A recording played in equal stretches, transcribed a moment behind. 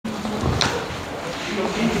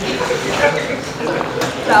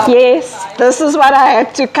Yes, this is what I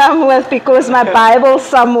had to come with because my Bible's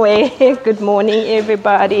somewhere. Good morning,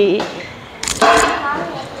 everybody.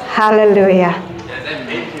 Hallelujah.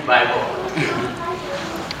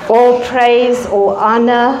 All praise, all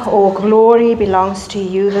honor, all glory belongs to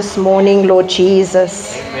you this morning, Lord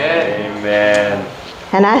Jesus. Amen. Amen.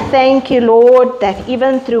 And I thank you, Lord, that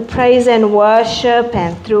even through praise and worship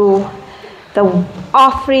and through the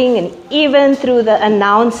offering and even through the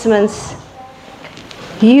announcements,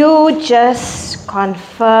 you just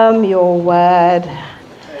confirm your word.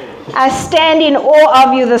 I stand in awe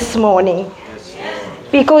of you this morning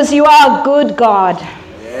because you are a good God.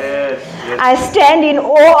 I stand in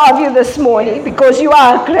awe of you this morning because you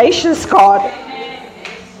are a gracious God.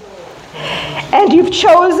 And you've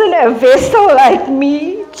chosen a vessel like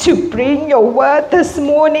me to bring your word this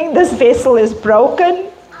morning. This vessel is broken.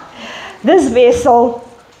 This vessel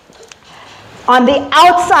on the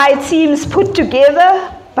outside seems put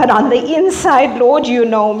together, but on the inside, Lord, you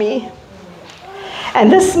know me.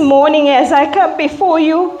 And this morning as I come before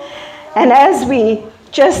you and as we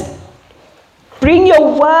just bring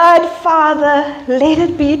your word, Father, let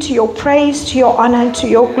it be to your praise, to your honor, and to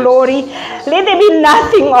your glory. Let there be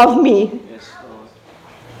nothing of me.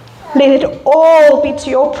 Let it all be to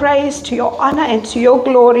your praise, to your honor, and to your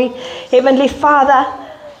glory. Heavenly Father,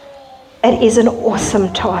 it is an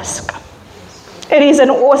awesome task. It is an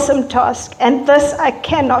awesome task. And this I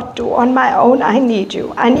cannot do on my own. I need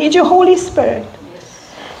you. I need you, Holy Spirit.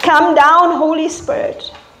 Come down, Holy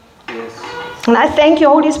Spirit. And I thank you,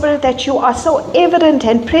 Holy Spirit, that you are so evident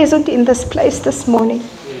and present in this place this morning.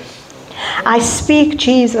 I speak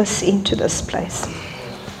Jesus into this place.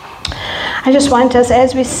 I just want us,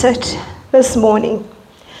 as we sit this morning,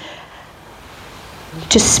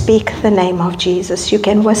 to speak the name of Jesus. You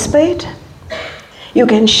can whisper it. You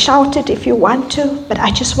can shout it if you want to. But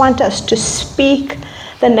I just want us to speak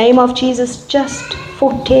the name of Jesus just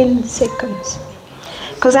for 10 seconds.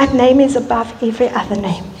 Because that name is above every other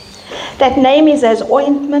name. That name is as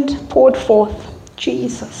ointment poured forth.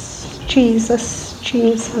 Jesus, Jesus,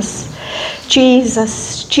 Jesus,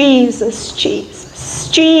 Jesus, Jesus, Jesus,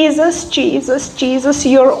 Jesus, Jesus, Jesus.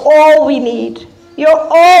 You're all we need. You're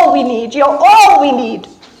all we need. You're all we need.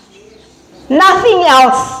 Nothing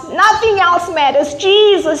else. Nothing else matters.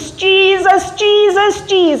 Jesus, Jesus, Jesus,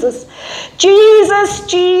 Jesus. Jesus,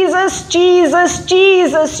 Jesus, Jesus,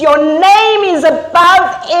 Jesus. Your name is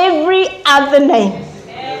above every other name.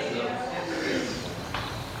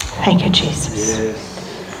 Thank you, Jesus.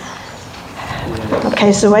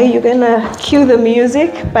 Okay, so you're going to cue the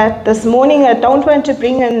music, but this morning I don't want to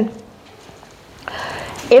bring an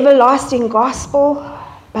everlasting gospel,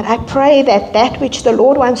 but I pray that that which the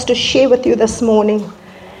Lord wants to share with you this morning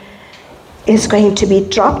is going to be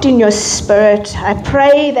dropped in your spirit. I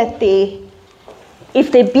pray that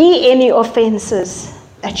if there be any offenses,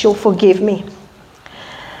 that you'll forgive me.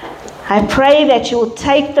 I pray that you'll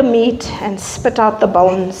take the meat and spit out the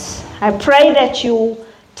bones. I pray that you'll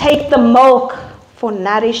take the milk for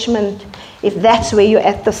nourishment, if that's where you're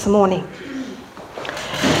at this morning.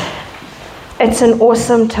 It's an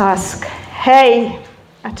awesome task. Hey,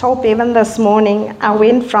 I told Bevan this morning, I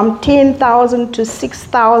went from 10,000 to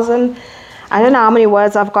 6,000. I don't know how many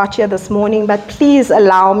words I've got here this morning, but please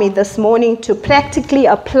allow me this morning to practically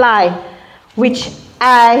apply, which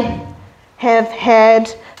I have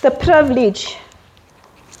had the privilege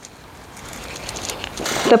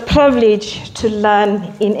to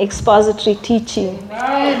learn in expository teaching.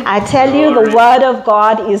 I tell you, the Word of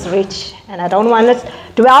God is rich, and I don't want to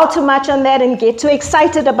dwell too much on that and get too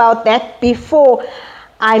excited about that before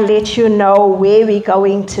I let you know where we're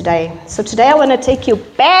going today. So today I want to take you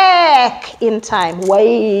back in time,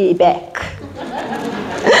 way back.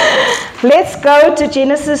 Let's go to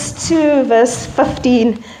Genesis 2, verse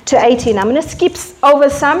 15 to 18. I'm going to skip over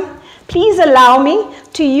some. Please allow me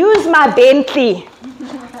to use my Bentley.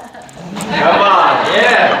 Come on,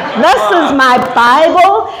 yeah. This is my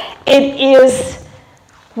Bible. It is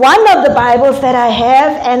one of the Bibles that I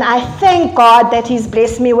have, and I thank God that He's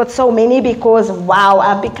blessed me with so many because, wow,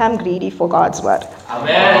 I've become greedy for God's Word.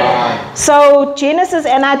 Amen. So Genesis,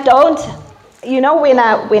 and I don't, when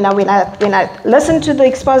I listen to the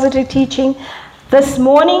expository teaching this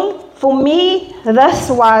morning, for me, this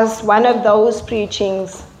was one of those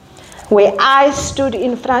preachings where I stood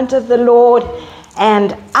in front of the Lord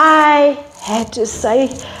and I had to say,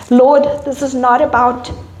 Lord, this is not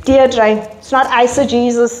about Deirdre. It's not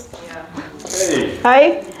eisegesis. Yeah.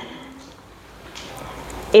 Hey?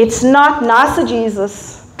 It's not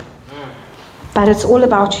narcissism. But it's all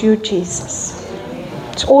about you, Jesus.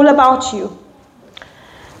 It's all about you.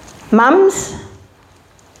 Mums,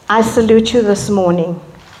 I salute you this morning.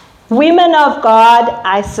 Women of God,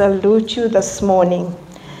 I salute you this morning.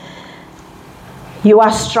 You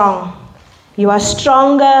are strong. You are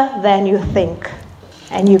stronger than you think.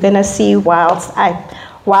 And you're going to see whilst I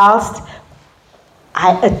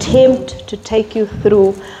attempt to take you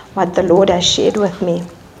through what the Lord has shared with me.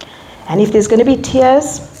 And if there's going to be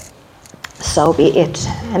tears, so be it.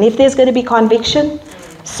 And if there's going to be conviction,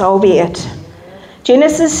 so be it.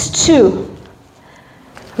 Genesis 2,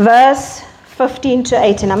 verse 15 to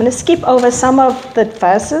 18. I'm going to skip over some of the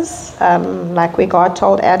verses, like where God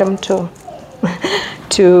told Adam to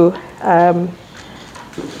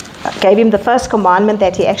gave him the first commandment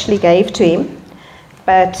that he actually gave to him.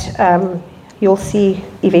 But you'll see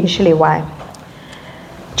eventually why.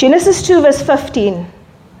 Genesis 2, verse 15.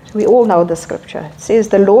 We all know the scripture. It says,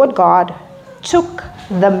 the Lord God took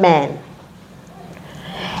the man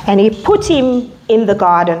and he put him in the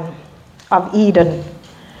garden of Eden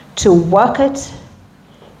to work it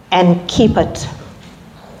and keep it.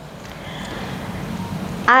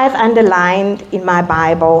 I've underlined in my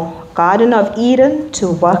Bible, Garden of Eden,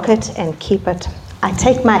 to work it and keep it. I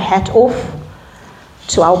take my hat off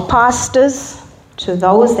to our pastors, to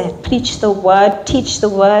those that preach the word, teach the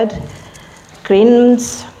word,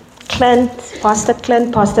 Pastor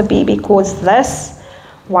Clint, Pastor B, because this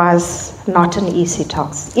was not an easy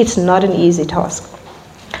task. It's not an easy task.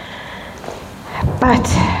 But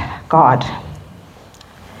God.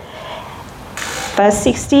 Verse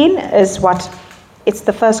 16 is it's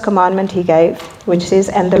the first commandment he gave, which says,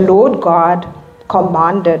 and the Lord God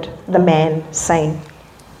commanded the man, saying,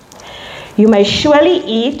 you may surely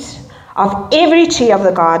eat of every tree of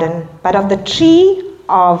the garden, but of the tree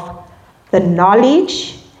of the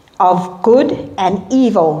knowledge of good and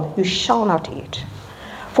evil you shall not eat.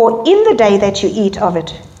 For in the day that you eat of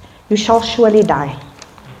it, you shall surely die.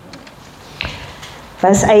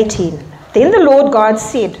 Verse 18. Then the Lord God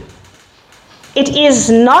said, it is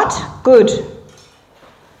not good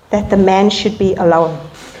that the man should be alone.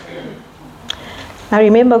 Now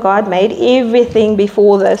remember, God made everything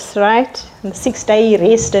before this, right? On the sixth day he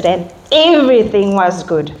rested and everything was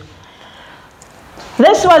good.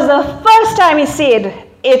 This was the first time he said,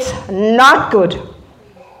 it's not good.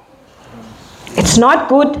 It's not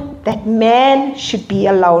good that man should be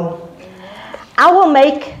alone. I will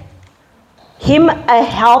make him a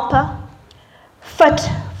helper fit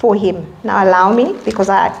for him. Now allow me, because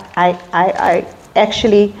I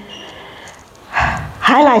actually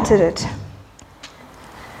highlighted it.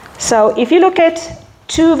 So if you look at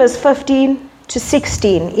 2 verse 15 to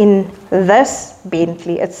 16 in this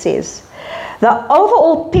Bentley, it says, the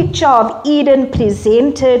overall picture of Eden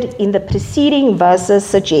presented in the preceding verses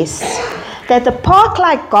suggests that the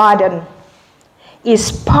park-like garden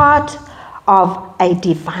is part of a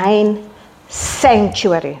divine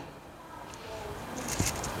sanctuary.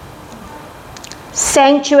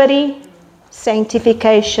 Sanctuary,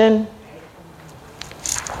 sanctification,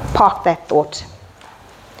 park that thought.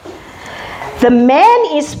 The man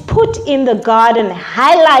is put in the garden,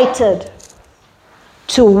 highlighted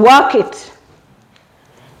to work it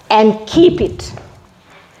and keep it.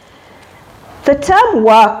 The term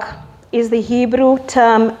work is the Hebrew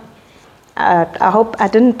term,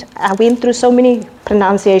 I went through so many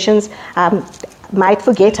pronunciations, might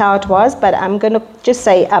forget how it was, but I'm going to just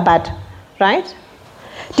say abad, right?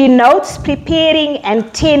 Denotes preparing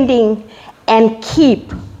and tending and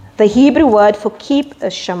keep. The Hebrew word for keep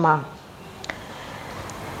is shema.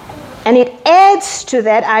 And it adds to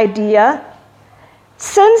that idea,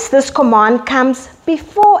 since this command comes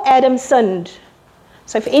before Adam sinned.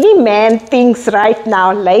 So if any man thinks right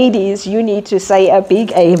now, ladies, you need to say a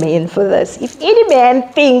big amen for this. If any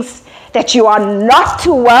man thinks that you are not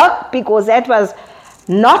to work, because that was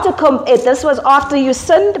not this was after you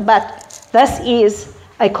sinned, but this is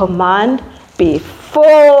a command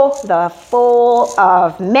before the fall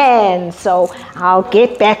of man. So I'll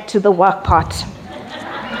get back to the work part.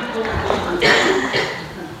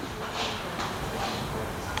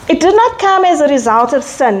 It did not come as a result of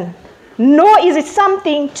sin, nor is it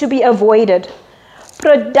something to be avoided.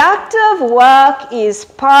 Productive work is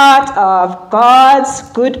part of God's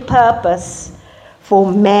good purpose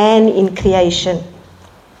for man in creation.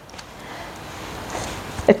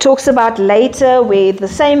 It talks about later where the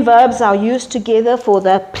same verbs are used together for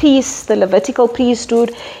the priests, the Levitical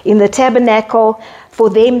priesthood in the tabernacle, for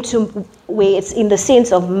them to, where it's in the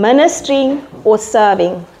sense of ministering or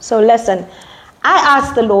serving. So listen, I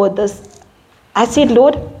asked the Lord this. I said,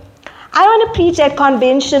 Lord, I don't want to preach that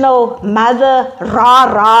conventional mother,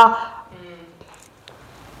 rah.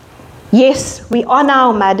 Yes, we honor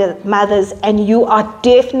our mothers, and you are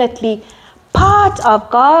definitely part of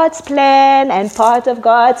God's plan and part of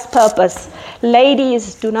God's purpose.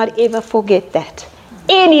 Ladies, do not ever forget that.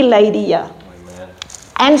 Any lady here. Amen.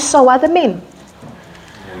 And so are the men.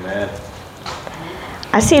 Amen.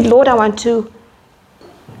 I said, Lord, I want to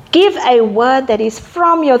give a word that is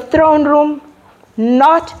from your throne room,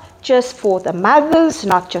 not just for the mothers,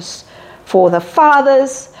 not just for the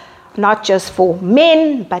fathers, not just for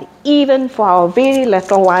men, but even for our very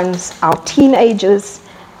little ones, our teenagers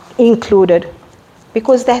included.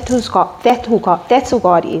 Because that's who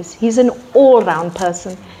God is. He's an all-round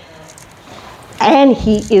person. And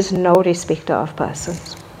he is no respecter of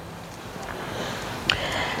persons.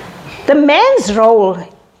 The man's role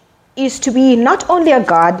is to be not only a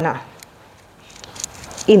gardener,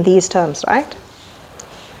 in these terms, right?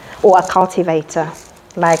 Or a cultivator,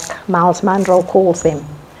 like Miles Monroe calls them.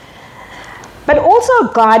 But also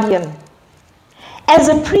a guardian. As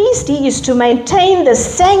a priest, he is to maintain the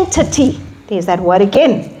sanctity, there's that word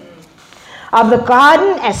again, of the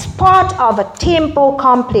garden as part of a temple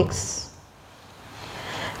complex.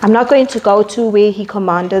 I'm not going to go to where he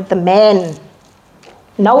commanded the man.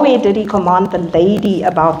 Nowhere did he command the lady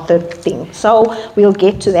about the thing. So we'll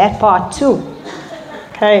get to that part too.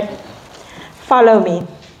 Okay. Follow me.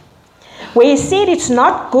 Where he said it's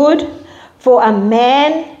not good for a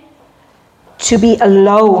man to be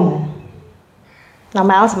alone. Now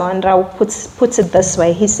Miles Monroe puts it this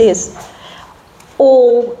way. He says,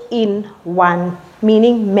 all in one,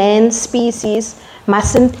 meaning man's species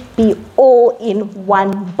mustn't be all in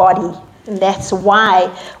one body. And that's why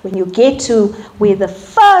when you get to where the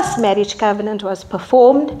first marriage covenant was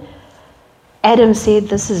performed, Adam said,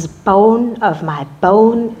 this is bone of my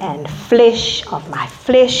bone and flesh of my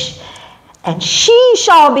flesh, and she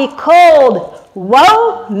shall be called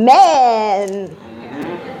woman.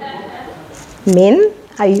 Men,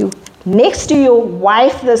 are you next to your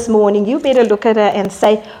wife this morning? You better look at her and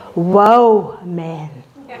say, whoa, man.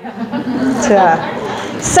 To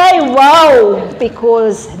her. Say whoa,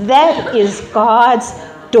 because that is God's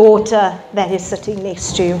daughter that is sitting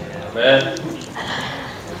next to you. Amen.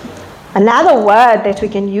 Another word that we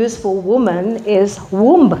can use for woman is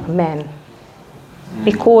womb man,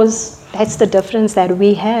 because that's the difference that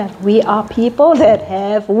we have. We are people that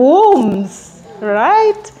have wombs,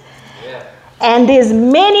 right? Yeah. And there's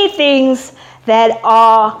many things that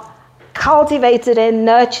are cultivated and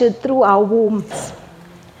nurtured through our wombs,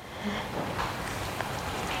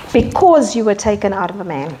 because you were taken out of a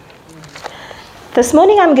man. This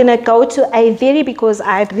morning I'm going to go to because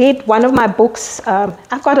I read one of my books.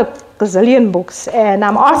 I've got a gazillion books, and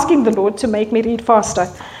I'm asking the Lord to make me read faster.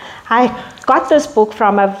 I got this book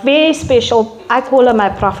from a very special, I call her my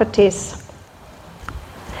prophetess,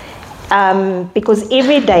 because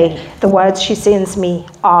every day the words she sends me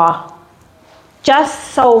are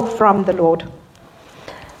just so from the Lord.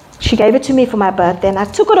 She gave it to me for my birthday, and I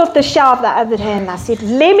took it off the shelf the other day, and I said,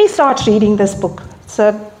 let me start reading this book. It's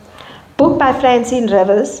a book by Francine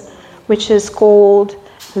Rivers, which is called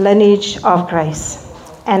Lineage of Grace.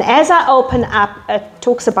 And as I open up, it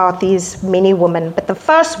talks about these many women, but the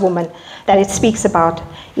first woman that it speaks about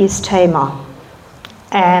is Tamar.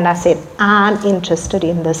 And I said, I'm interested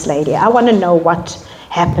in this lady. I want to know what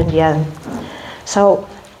happened here. So,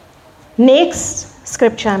 next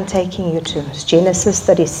scripture I'm taking you to is Genesis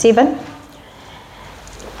 37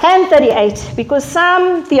 and 38, because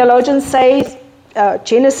some theologians say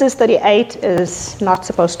Genesis 38 is not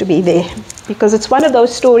supposed to be there, because it's one of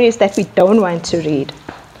those stories that we don't want to read.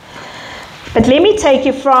 But let me take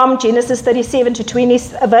you from Genesis 37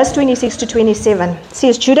 to verse 26 to 27. It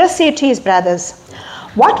says, Judah said to his brothers,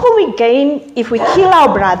 what will we gain if we kill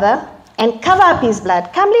our brother and cover up his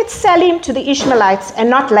blood? Come, let's sell him to the Ishmaelites and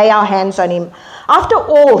not lay our hands on him. After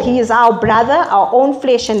all, he is our brother, our own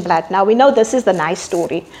flesh and blood. Now, we know this is the nice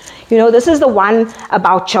story. You know, this is the one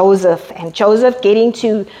about Joseph, and Joseph getting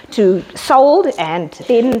to sold, and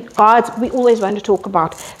then we always want to talk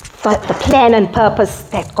about the plan and purpose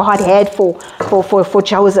that God had for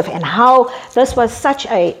Joseph, and how this was such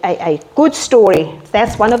a good story.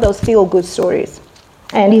 That's one of those feel-good stories.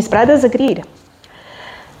 And his brothers agreed.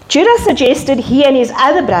 Judah suggested he and his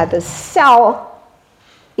other brothers sell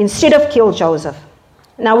instead of kill Joseph.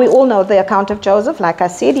 Now we all know the account of Joseph. Like I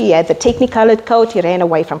said, he had the technicolored coat. He ran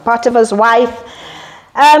away from Potiphar's wife.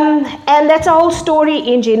 And that's a whole story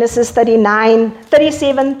in Genesis 37,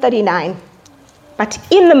 39. But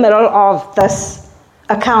in the middle of this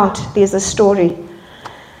account, there's a story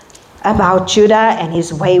about Judah and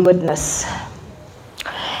his waywardness.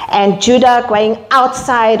 And Judah going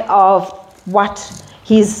outside of what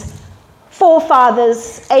his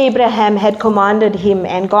forefathers, Abraham, had commanded him,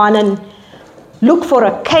 and gone and look for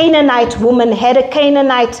a Canaanite woman, had a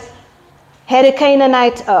Canaanite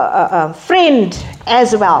friend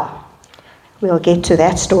as well. We'll get to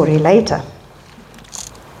that story later.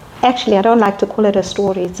 Actually, I don't like to call it a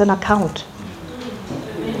story, it's an account.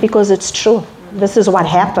 Because it's true. This is what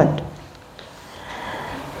happened.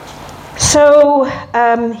 So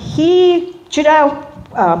Judah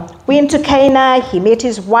went to Canaan, he met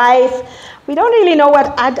his wife. We don't really know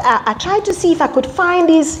what, I tried to see if I could find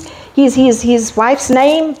his wife's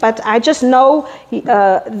name, but I just know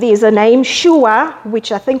there's a name, Shua,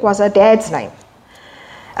 which I think was her dad's name.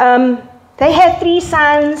 They had 3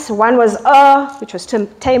 sons. One was which was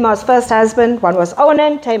Tamar's first husband. One was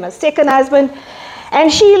Onan, Tamar's second husband. And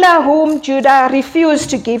Shelah, whom Judah refused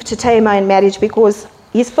to give to Tamar in marriage because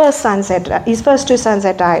his first 2 sons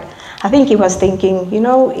had died. I think he was thinking,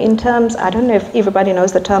 in terms, I don't know if everybody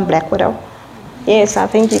knows the term black widow. Yes, I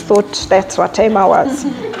think he thought that's what Tamar was.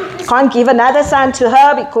 Can't give another son to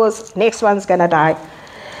her because next one's going to die.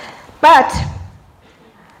 But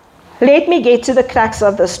let me get to the crux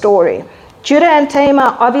of the story. Judah and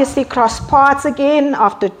Tamar obviously crossed paths again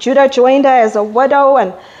after Judah joined her as a widow,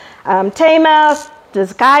 and Tamar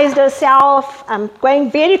disguised herself. I'm going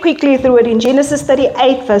very quickly through it in Genesis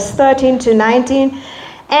 38, verse 13 to 19.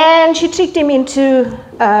 And she tricked him into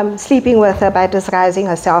sleeping with her by disguising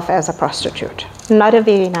herself as a prostitute. Not a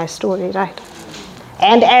very nice story, right?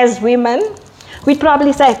 And as women, we'd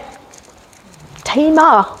probably say,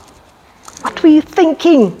 Tamar, what were you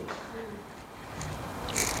thinking?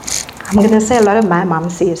 I'm going to say a lot of my mom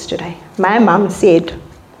says today. My mom said,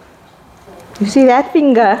 you see that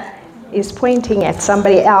finger is pointing at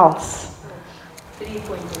somebody else. 3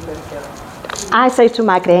 pointing back. I say to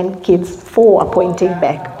my grandkids, 4 are pointing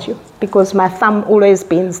back at you because my thumb always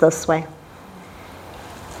bends this way.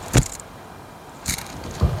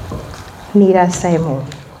 Need I say more?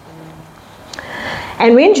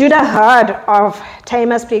 And when Judah heard of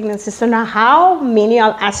Tamar's pregnancy, so now how many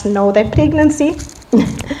of us know that pregnancy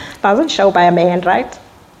doesn't show by a man, right?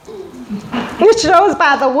 It shows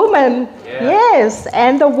by the woman. Yeah. Yes,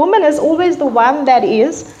 and the woman is always the one that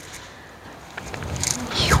is.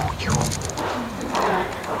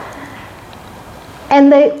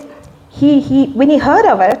 And when he heard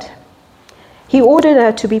of it, he ordered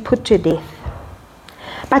her to be put to death.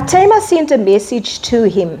 But Tamar sent a message to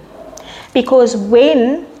him, because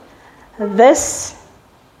when this,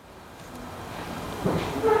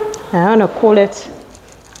 let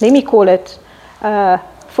me call it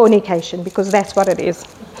fornication, because that's what it is.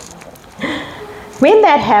 When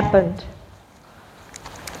that happened,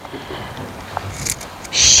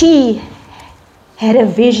 she had a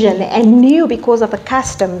vision and knew, because of the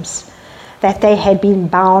customs that they had been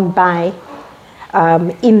bound by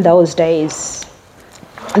in those days,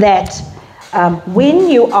 that when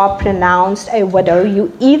you are pronounced a widow,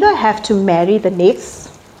 you either have to marry the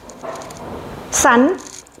next son,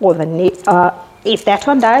 or if that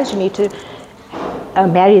one dies, you need to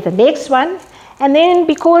marry the next one. And then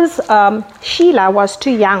because Shelah was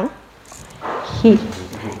too young,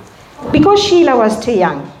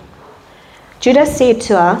 Judah said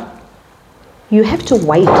to her, you have to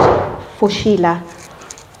wait for Shelah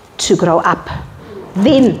to grow up.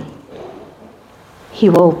 Then he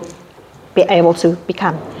will be able to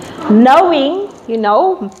become. Knowing,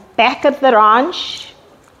 back at the ranch,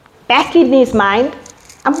 back in his mind,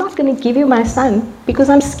 I'm not going to give you my son because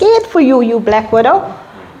I'm scared for you, you black widow.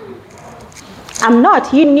 I'm not.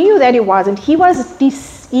 He knew that he wasn't. He was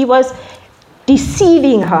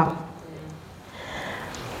deceiving her.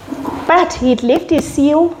 But he'd left his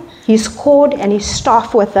seal, his cord, and his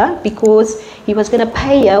staff with her because he was going to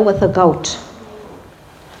pay her with a goat.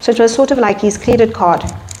 So it was sort of like his credit card.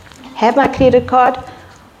 Have my credit card.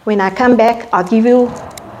 When I come back, I'll give you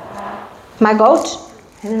my goat,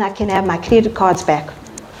 and then I can have my credit cards back.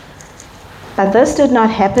 But this did not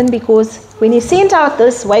happen, because when he sent out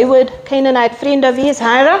this wayward Canaanite friend of his,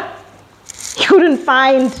 Hira, he couldn't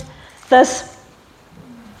find this.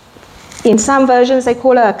 In some versions, they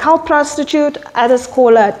call her a cult prostitute. Others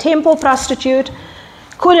call her a temple prostitute.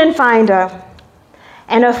 Couldn't find her.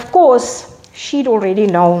 And of course, she'd already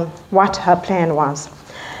known what her plan was.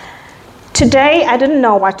 Today, I didn't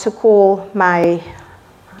know what to call my,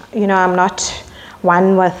 I'm not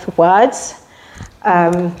one with words.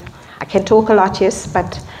 I can talk a lot, yes,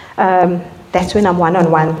 but that's when I'm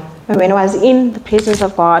one-on-one. And when I was in the presence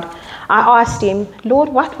of God, I asked him, Lord,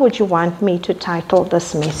 what would you want me to title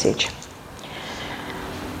this message?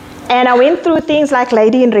 And I went through things like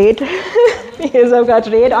Lady in Red, because I've got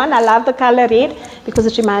red on. I love the color red because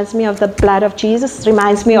it reminds me of the blood of Jesus. It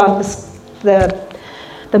reminds me of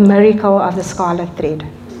the miracle of the scarlet thread.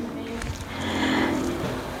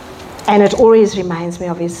 And it always reminds me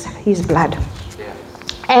of his blood. Yeah.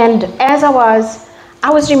 And as I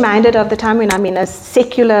was reminded of the time when I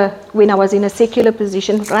was in a secular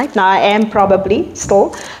position. Right now I am probably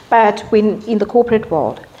still, but when in the corporate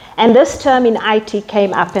world. And this term in IT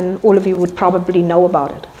came up, and all of you would probably know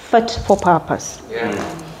about it. Fit for purpose. Yeah.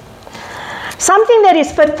 Something that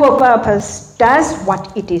is fit for purpose does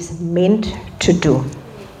what it is meant to do.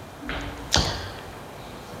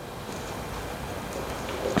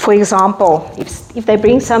 For example, if they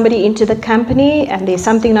bring somebody into the company and there's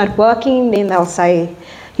something not working, then they'll say,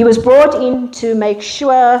 he was brought in to make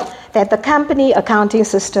sure that the company accounting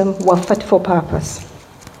system was fit for purpose.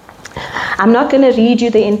 I'm not going to read you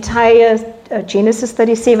the entire Genesis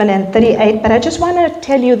 37 and 38, but I just want to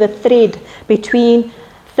tell you the thread between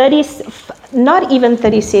not even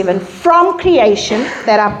 37, from creation,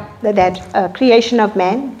 creation of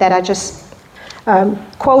man, that I just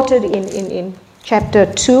quoted in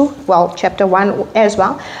chapter 2, chapter 1 as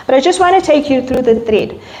well. But I just want to take you through the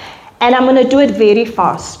thread. And I'm going to do it very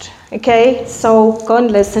fast. Okay? So go and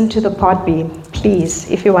listen to the Podbean, please,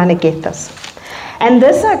 if you want to get this. And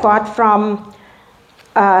this I got from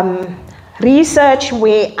research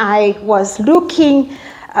where I was looking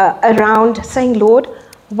around saying, Lord,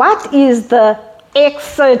 what is the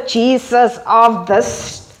exegesis of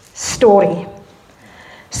this story?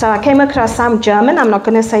 So I came across some German, I'm not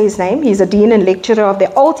going to say his name, he's a dean and lecturer of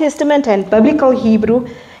the Old Testament and Biblical Hebrew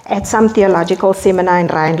at some theological seminar in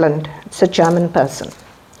Rhineland. It's a German person.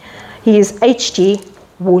 He is H.G.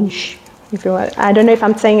 Wunsch. If you want, I don't know if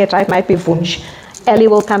I'm saying it right, it might be Wunsch. Ellie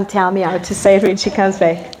will come tell me how to say it when she comes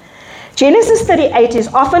back. Genesis 38 is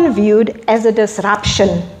often viewed as a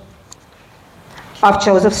disruption of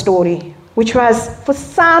Joseph's story, which was, for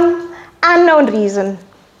some unknown reason,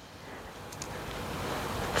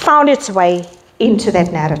 found its way into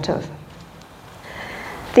that narrative.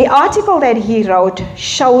 The article that he wrote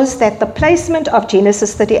shows that the placement of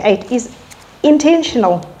Genesis 38 is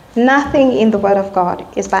intentional. Nothing in the Word of God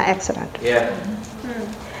is by accident. Yeah.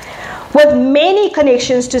 With many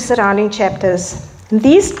connections to surrounding chapters.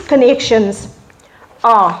 These connections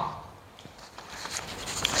are,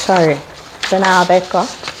 don't know how that got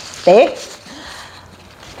there.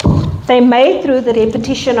 They made through the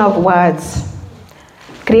repetition of words.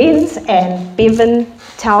 Grins and Bevan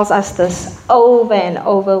tells us this over and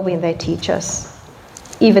over when they teach us.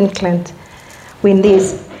 Even Clint. When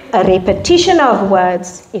there's a repetition of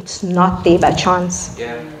words, it's not there by chance.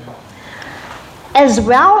 Yeah. As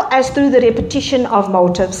well as through the repetition of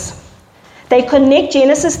motives. They connect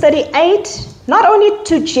Genesis 38 not only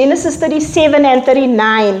to Genesis 37 and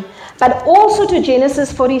 39, but also to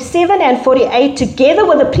Genesis 47 and 48 together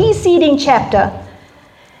with the preceding chapter.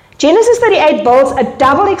 Genesis 38 builds a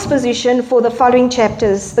double exposition for the following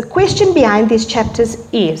chapters. The question behind these chapters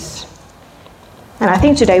is, and I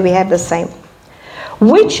think today we have the same,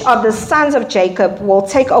 which of the sons of Jacob will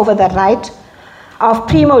take over the right of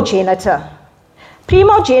primogeniture?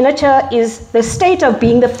 Primogeniture is the state of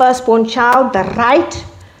being the firstborn child, the right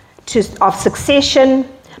of succession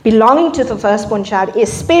belonging to the firstborn child,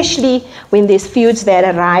 especially when there's feuds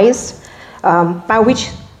that arise, by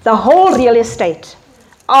which the whole real estate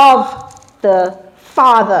of the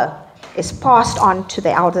father is passed on to the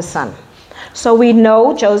elder son. So we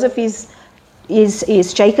know Joseph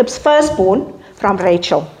is Jacob's firstborn from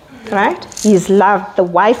Rachel, right? He's loved the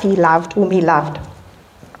wife he loved, whom he loved.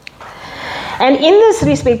 And in this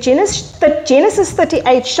respect, Genesis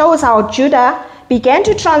 38 shows how Judah began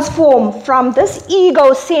to transform from this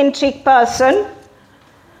egocentric person,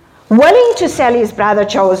 willing to sell his brother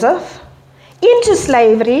Joseph, into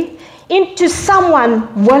slavery, into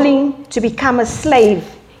someone willing to become a slave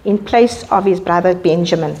in place of his brother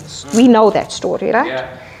Benjamin. We know that story, right?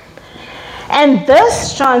 Yeah. And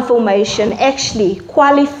this transformation actually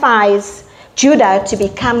qualifies Judah to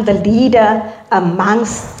become the leader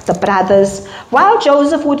amongst the brothers, while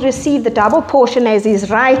Joseph would receive the double portion as his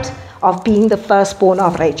right of being the firstborn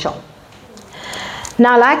of Rachel.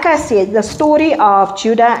 Now, like I said, the story of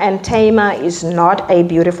Judah and Tamar is not a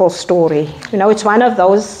beautiful story. You know, it's one of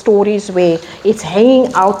those stories where it's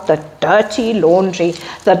hanging out the dirty laundry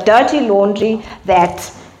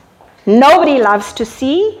that nobody loves to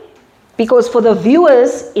see, because for the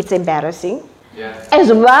viewers, it's embarrassing. Yeah.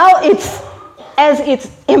 As well, it's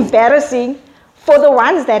embarrassing for the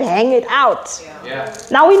ones that hang it out. Yeah.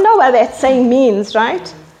 Now we know what that saying means,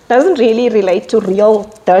 right? Doesn't really relate to real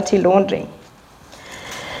dirty laundry.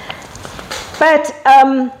 But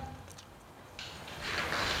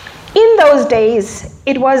in those days,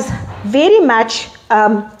 it was very much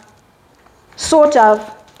sort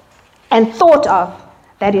of and thought of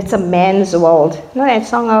that it's a man's world. You know that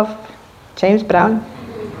song of James Brown.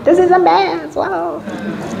 This is a man as well.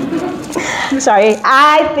 Sorry,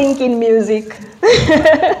 I think in music.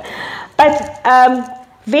 But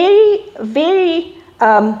very, very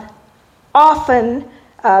often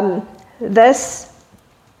this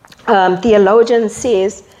theologian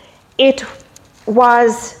says it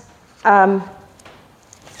was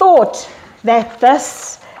thought that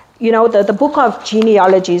this, the book of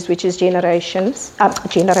genealogies, which is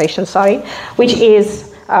which is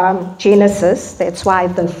Genesis. That's why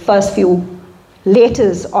the first few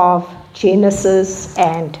letters of Genesis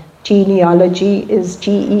and genealogy is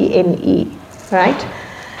Gene, right?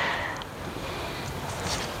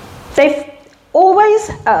 They've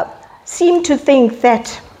always seemed to think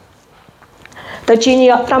that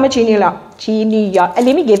from a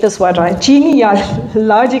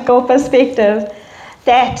genealogical perspective,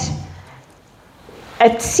 that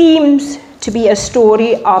it seems to be a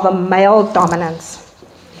story of a male dominance.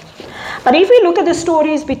 But if we look at the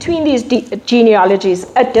stories between these genealogies,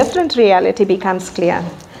 a different reality becomes clear.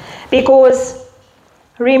 Because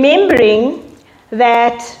remembering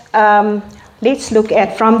that, let's look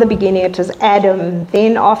at from the beginning, it was Adam.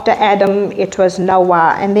 Then after Adam, it was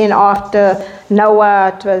Noah. And then after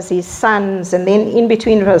Noah, it was his sons. And then in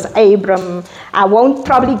between, it was Abram. I won't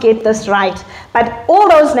probably get this right. But all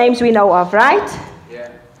those names we know of, right?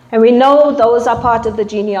 Yeah. And we know those are part of the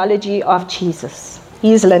genealogy of Jesus.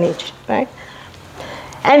 His lineage, right?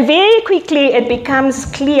 And very quickly it becomes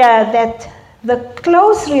clear that the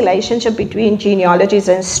close relationship between genealogies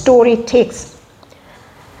and story texts,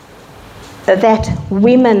 that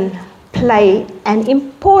women play a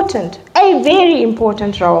very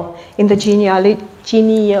important role in the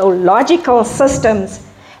genealogical systems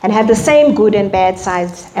and have the same good and bad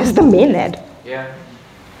sides as the men had. Yeah.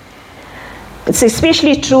 It's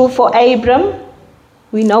especially true for Abram.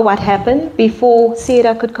 We know what happened before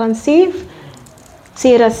Sarah could conceive.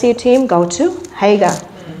 Sarah said to him, go to Hagar.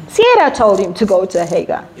 Sarah told him to go to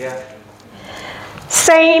Hagar. Yeah.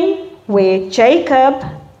 Same where Jacob,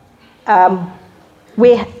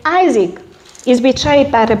 where Isaac is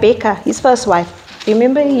betrayed by Rebekah, his first wife.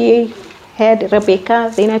 Remember, he had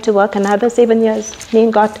Rebekah, then had to work another 7 years,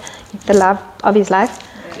 then got the love of his life.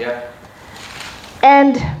 Yeah.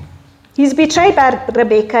 And he's betrayed by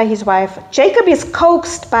Rebekah, his wife. Jacob is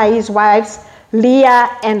coaxed by his wives, Leah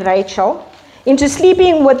and Rachel, into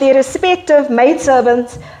sleeping with their respective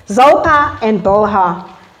maidservants, Zilpah and Bilhah.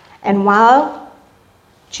 And while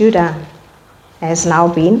Judah has now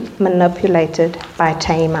been manipulated by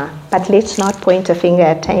Tamar. But let's not point a finger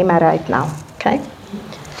at Tamar right now, okay?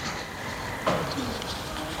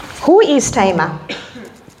 Who is Tamar?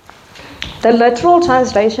 The literal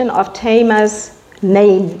translation of Tamar's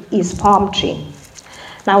name is palm tree.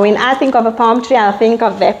 Now when I think of a palm tree, I think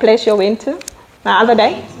of that place you went to the other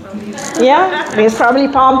day. Yeah, there's probably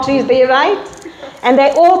palm trees there, right? And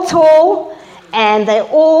they're all tall and they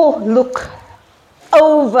all look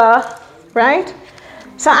over, right?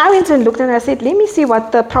 So I went and looked and I said, let me see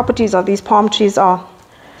what the properties of these palm trees are.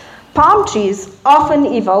 Palm trees often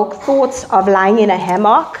evoke thoughts of lying in a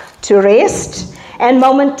hammock to rest and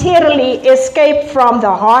momentarily escape from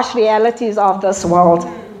the harsh realities of this world.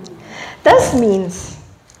 This means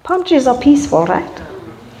palm trees are peaceful, right?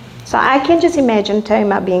 So I can just imagine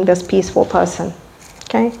Tamar being this peaceful person.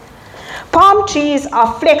 Okay? Palm trees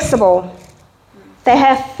are flexible. They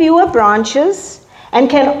have fewer branches and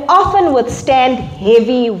can often withstand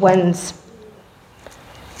heavy winds.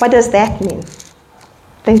 What does that mean?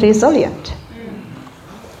 They're resilient.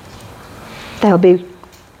 They'll be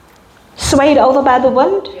swayed over by the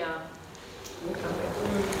wind,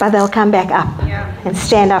 but they'll come back up and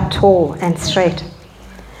stand up tall and straight.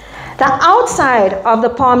 The outside of the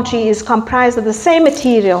palm tree is comprised of the same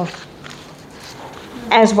material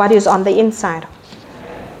as what is on the inside.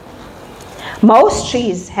 Most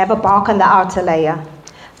trees have a bark on the outer layer,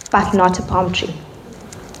 but not a palm tree.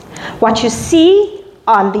 What you see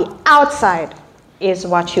on the outside is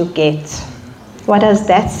what you get. What does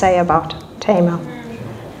that say about Tamar?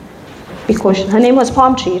 Because her name was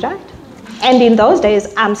palm tree, right? And in those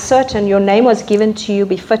days, I'm certain your name was given to you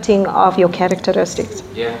befitting of your characteristics.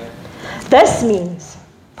 Yeah. This means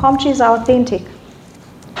palm trees are authentic.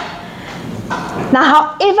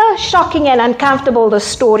 Now, however shocking and uncomfortable the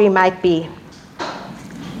story might be,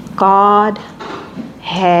 God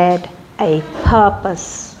had a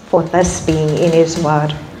purpose for this being in His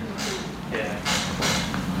Word.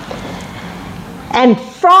 And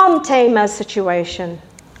from Tamar's situation,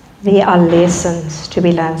 there are lessons to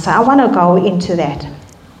be learned. So I want to go into that.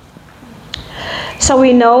 So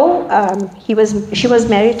we know she was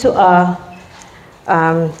married to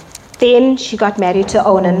then she got married to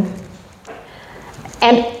Onan.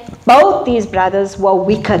 And both these brothers were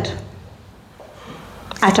wicked.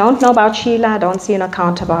 I don't know about Sheila, I don't see an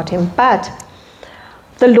account about him, but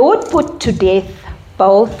the Lord put to death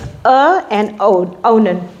both and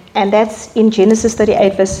Onan, and that's in Genesis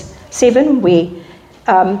 38 verse 7 where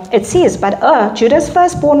it says, but Judah's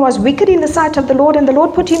firstborn was wicked in the sight of the Lord, and the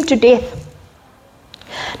Lord put him to death.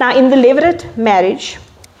 Now in the Levirate marriage,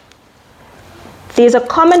 there's a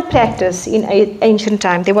common practice in ancient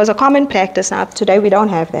time. There was a common practice. Now today we don't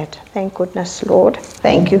have that. Thank goodness, Lord.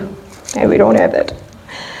 Thank you. And we don't have that.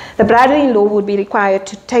 The brother-in-law would be required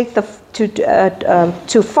to take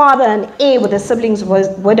to father an heir with the siblings'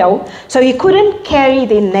 widow, so he couldn't carry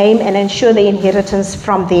their name and ensure the inheritance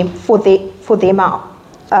from them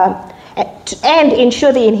and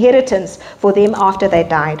ensure the inheritance for them after they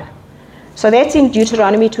died. So that's in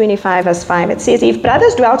Deuteronomy 25 verse 5. It says, if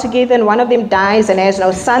brothers dwell together and one of them dies and has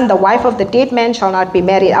no son, the wife of the dead man shall not be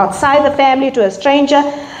married outside the family to a stranger.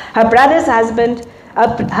 Her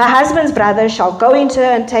husband's brother shall go into her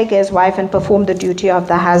and take her as wife and perform the duty of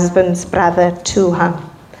the husband's brother to her.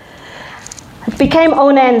 It became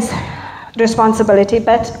Onan's responsibility,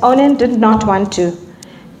 but Onan did not want to,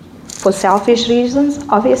 for selfish reasons,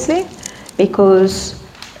 obviously, because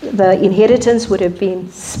the inheritance would have been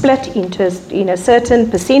split in a certain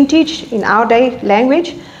percentage in our day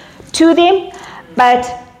language to them, but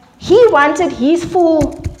he wanted his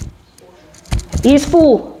full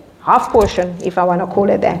half portion, if I want to call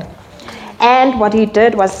it that. And what he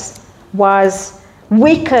did was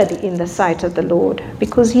wicked in the sight of the Lord,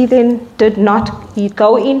 because he then he'd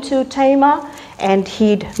go into Tamar and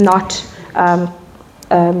he'd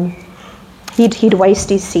waste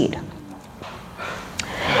his seed.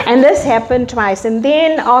 And this happened twice. And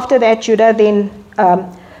then after that, Judah then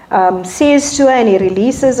says to her, and he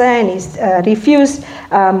releases her, and he's refused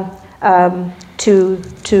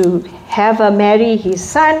to have her marry his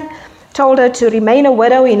son, told her to remain a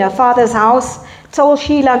widow in her father's house till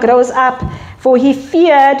Sheila grows up, for he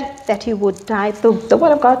feared that he would die. The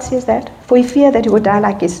word of God says that, for he feared that he would die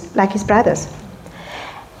like his brothers.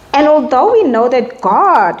 And although we know that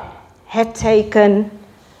God had taken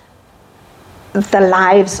the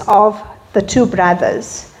lives of the two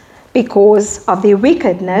brothers because of their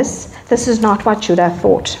wickedness, this is not what Judah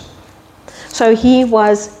thought. So he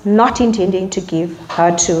was not intending to give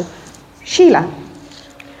her to Sheila.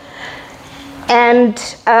 And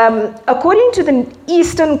according to the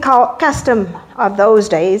Eastern custom of those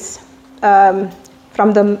days,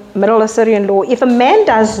 from the Middle Assyrian law, if a man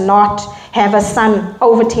does not have a son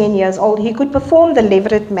over 10 years old, he could perform the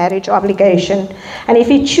Levirate marriage obligation. And if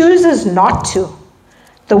he chooses not to,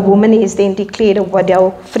 the woman is then declared a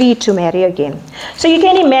widow, free to marry again. So you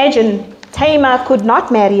can imagine Tamar could not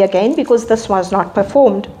marry again because this was not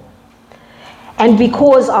performed. And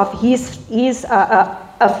because of his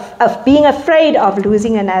being afraid of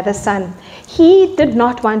losing another son, he did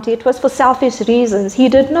not want it. It was for selfish reasons. He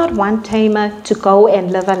did not want Tamar to go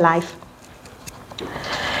and live a life.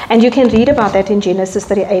 And you can read about that in Genesis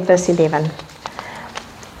 38 verse 11.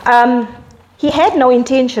 He had no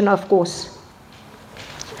intention, of course.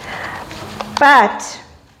 But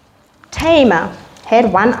Tamar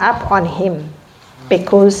had one up on him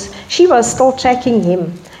because she was still tracking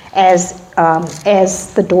him as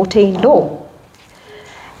the daughter-in-law.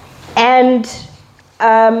 And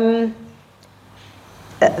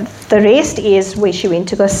the rest is where she went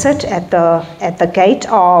to go sit at the gate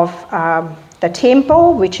of the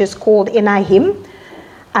temple, which is called Enahim.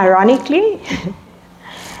 Ironically,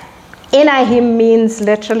 Enahim means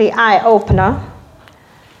literally eye opener.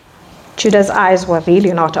 Judah's eyes were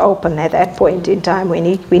really not open at that point in time when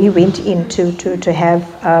he went in to have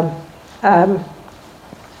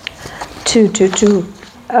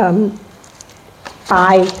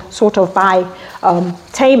buy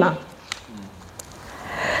Tamar.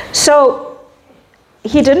 So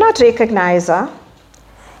he did not recognize her,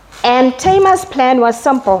 and Tamar's plan was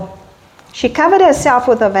simple. She covered herself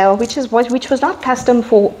with a veil, which was not custom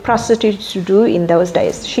for prostitutes to do in those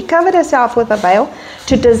days. She covered herself with a veil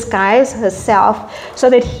to disguise herself so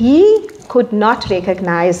that he could not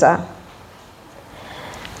recognize her.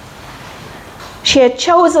 She had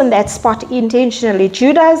chosen that spot intentionally.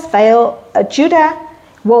 Judah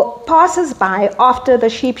passes by after the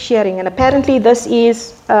sheep shearing, and apparently this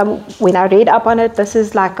is, when I read up on it, this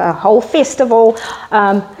is like a whole festival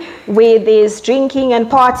where there's drinking and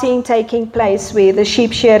partying taking place, where the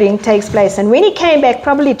sheep shearing takes place. And when he came back,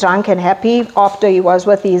 probably drunk and happy after he was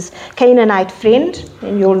with his Canaanite friend,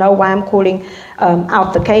 and you'll know why I'm calling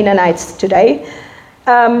out the Canaanites today,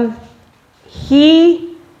 he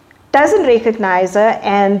doesn't recognize her,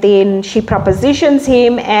 and then she propositions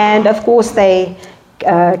him, and of course they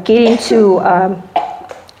get into,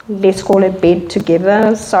 let's call it bed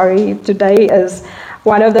together. Sorry, today is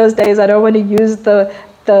one of those days I don't want to use the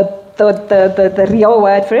real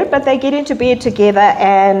word for it, but they get into bed together,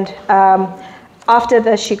 and after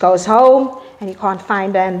this she goes home and he can't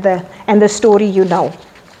find her, and the story you know,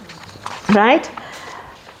 right?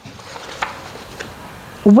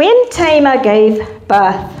 When Tamar gave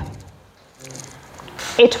birth,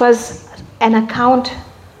 it was an account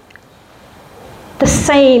the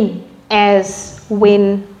same as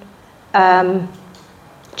when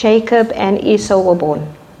Jacob and Esau were born.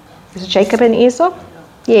 Is it Jacob and Esau?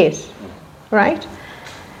 Yes, right?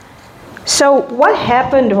 So what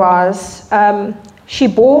happened was she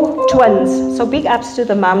bore twins. So big ups to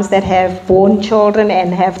the mums that have born children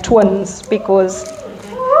and have twins, because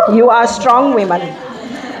you are strong women.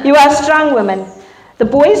 You are strong women. The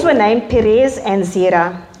boys were named Perez and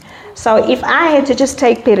Zerah. So if I had to just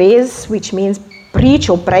take Perez, which means breach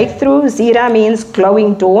or breakthrough, Zerah means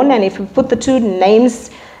glowing dawn, and if you put the two names,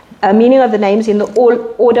 meaning of the names in the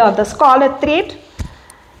order of the scarlet thread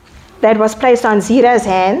that was placed on Zerah's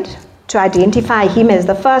hand to identify him as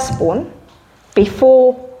the firstborn,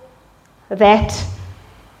 before that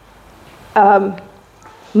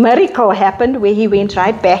miracle happened where he went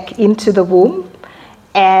right back into the womb,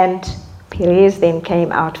 and Perez then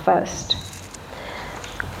came out first.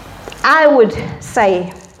 I would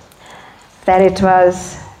say that it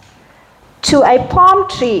was to a palm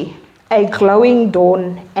tree, a glowing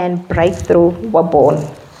dawn and breakthrough were born.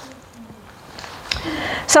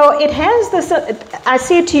 So it has this, I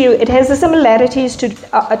said to you, it has the similarities to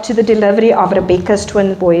the delivery of Rebekah's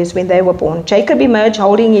twin boys when they were born. Jacob emerged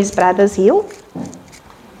holding his brother's heel.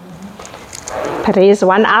 Perez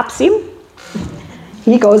one-ups him.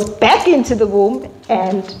 He goes back into the womb,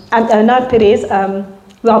 and not Perez,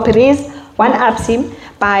 Perez one-ups him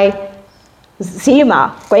by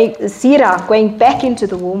Zerah going back into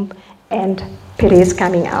the womb and Perez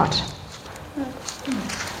coming out.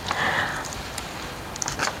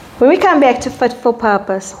 When we come back to fit for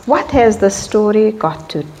purpose, what has the story got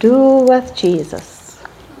to do with Jesus?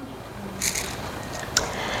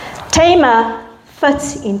 Tamar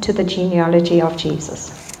fits into the genealogy of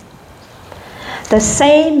Jesus. The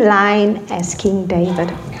same line as King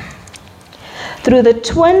David. Through the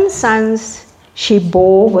twin sons she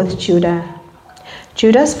bore with Judah.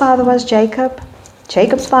 Judah's father was Jacob.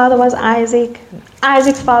 Jacob's father was Isaac.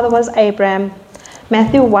 Isaac's father was Abraham.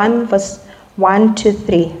 Matthew 1 verse 1 to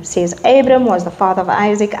 3 says Abraham was the father of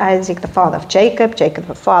Isaac, Isaac the father of Jacob, Jacob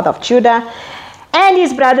the father of Judah, and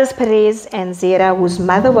his brothers Perez and Zerah, whose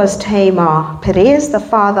mother was Tamar. Perez the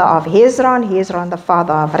father of Hezron, Hezron the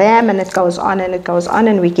father of Ram, and it goes on and it goes on,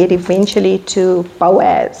 and we get eventually to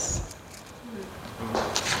Boaz.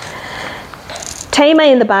 Tamar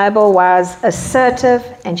in the Bible was assertive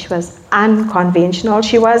and she was unconventional.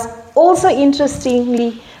 She was also,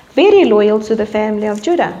 interestingly, very loyal to the family of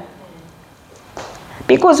Judah.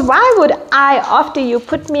 Because why would I, after you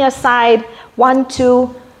put me aside, want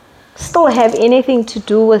to still have anything to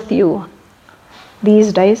do with you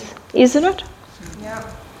these days, isn't it? Yeah.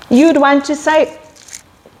 You'd want to say,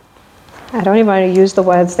 I don't even want to use the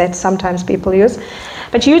words that sometimes people use,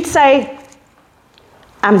 but you'd say,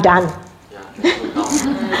 I'm done.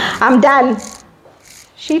 I'm done.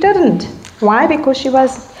 She didn't. Why? Because she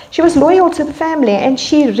was loyal to the family, and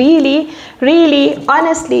she really, really,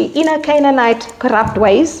 honestly, in her Canaanite corrupt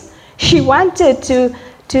ways, she wanted to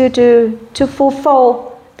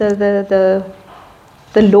fulfill the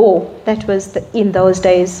law that was in those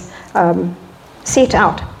days set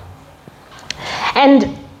out.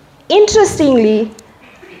 And interestingly,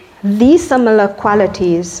 these similar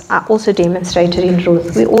qualities are also demonstrated in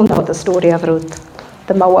Ruth. We all know the story of Ruth,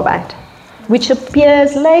 the Moabite, which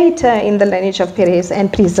appears later in the lineage of Perez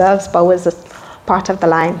and preserves Boaz as part of the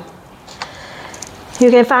line.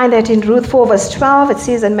 You can find that in Ruth 4 verse 12, it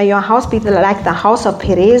says, and may your house be like the house of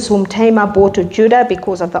Perez, whom Tamar bore to Judah,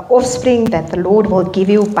 because of the offspring that the Lord will give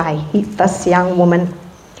you by this young woman.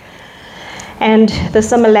 And the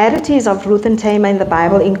similarities of Ruth and Tamar in the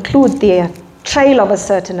Bible include their trail of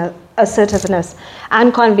assertiveness,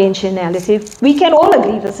 unconventionality. We can all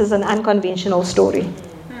agree this is an unconventional story.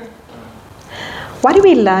 What do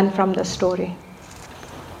we learn from the story?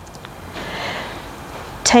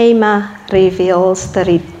 Tamar reveals the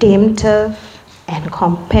redemptive and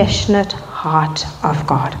compassionate heart of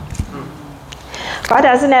God. God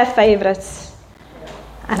doesn't have favorites.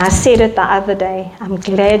 And I said it the other day, I'm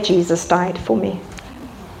glad Jesus died for me.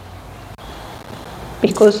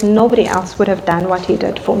 Because nobody else would have done what he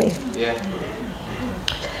did for me. Yeah.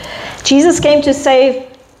 Jesus came to save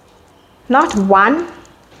not one,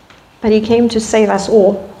 but He came to save us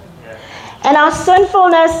all. And our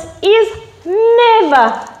sinfulness is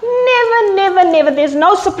never, there's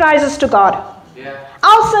no surprises to God.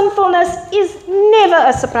 Our sinfulness is never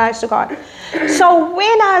a surprise to God. So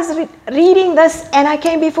when I was reading this and I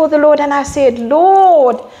came before the Lord and I said,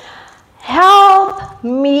 Lord, help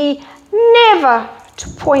me never to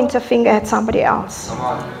point a finger at somebody else.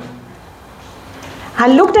 I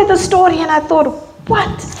looked at the story and I thought, what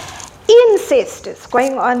incest is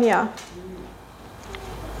going on here?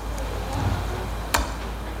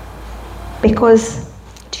 Because,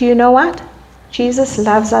 do you know what? Jesus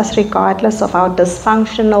loves us regardless of our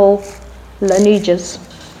dysfunctional lineages.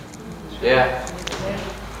 Yeah.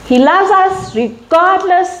 He loves us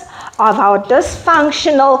regardless of our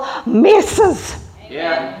dysfunctional messes.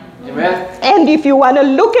 Yeah. Amen. And if you want to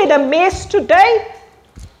look at a mess today,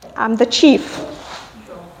 I'm the chief.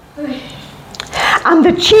 I'm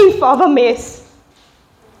the chief of a mess.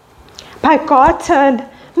 But God turned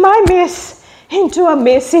my mess into a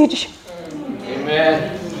message.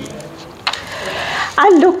 Amen. I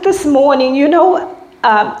looked this morning,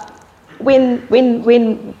 I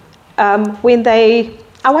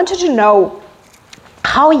wanted to know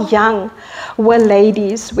how young were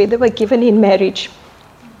ladies when they were given in marriage.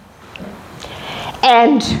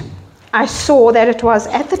 And I saw that it was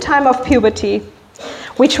at the time of puberty,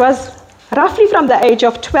 which was roughly from the age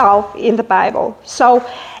of 12 in the Bible. So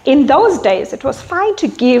in those days, it was fine to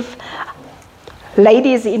give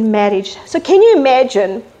ladies in marriage. So can you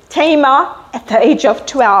imagine Tamar at the age of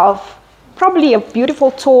 12, probably a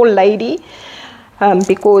beautiful tall lady,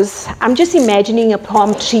 because I'm just imagining a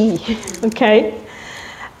palm tree, okay?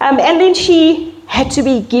 And then she had to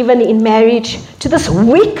be given in marriage to this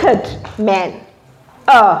wicked man.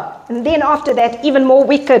 And then after that, even more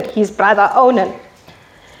wicked, his brother Onan.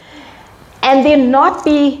 And then not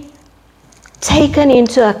be taken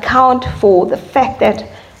into account for the fact that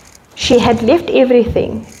she had left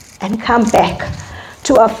everything and come back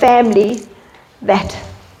to a family that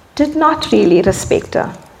did not really respect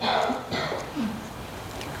her.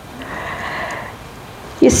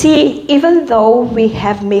 You see, even though we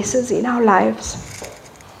have messes in our lives,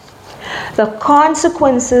 the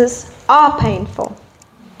consequences are painful.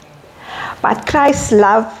 But Christ's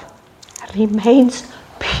love remains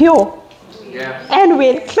pure. Yeah. And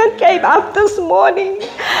when Clint came up this morning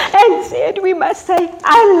and said, we must say,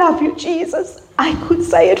 I love you, Jesus, I could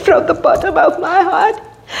say it from the bottom of my heart,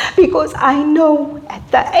 because I know at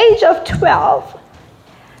the age of 12,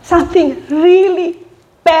 something really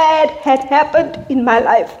bad had happened in my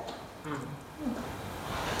life.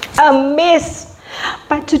 A mess.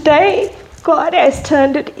 But today, God has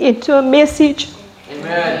turned it into a message.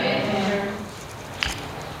 Amen.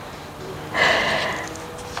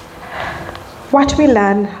 What we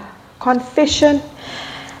learn, confession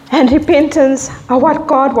and repentance are what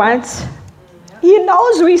God wants. He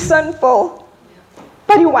knows we're sinful,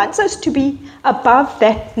 but He wants us to be above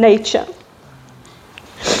that nature.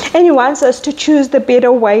 And He wants us to choose the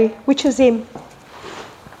better way, which is Him.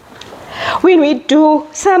 When we do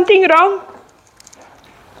something wrong,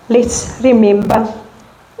 let's remember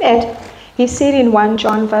that He said in 1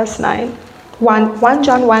 John 1 verse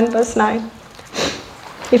 9,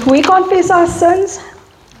 if we confess our sins,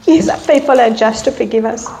 He is faithful and just to forgive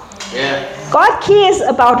us. Yeah. God cares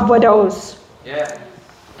about widows. Yeah.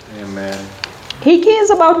 Amen. He cares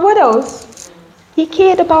about widows. He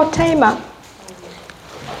cared about Tamar.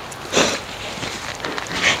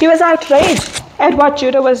 He was outraged at what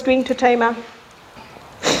Judah was doing to Tamar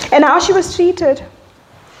and how she was treated.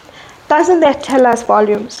 Doesn't that tell us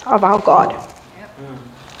volumes of our God?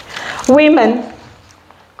 Women,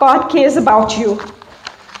 God cares about you.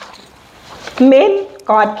 Men,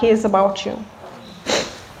 God cares about you.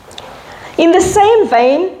 In the same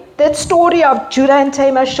vein, that story of Judah and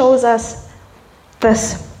Tamar shows us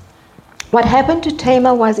this. What happened to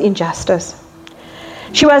Tamar was injustice.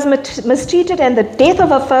 She was mistreated, and the death of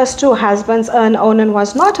her first two husbands, Onan,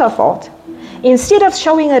 was not her fault. Instead of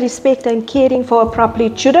showing her respect and caring for her properly,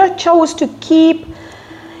 Judah chose to keep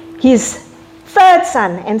his third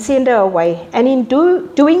son and send her away. And in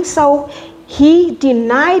doing so, he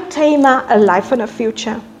denied Tamar a life and a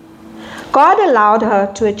future. God allowed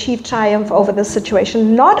her to achieve triumph over the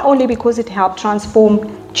situation, not only because it helped transform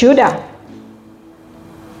Judah.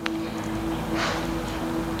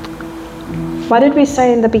 What did we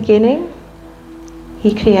say in the beginning?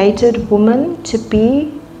 He created woman to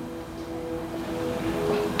be.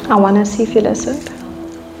 I want to see if you listened.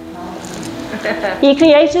 He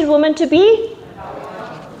created woman to be.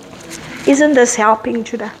 Isn't this helping,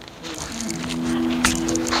 Judah?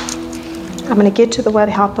 I'm going to get to the word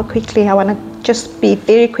helper quickly. I want to just be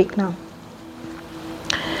very quick now.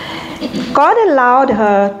 God allowed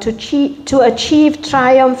her to achieve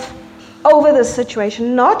triumph over the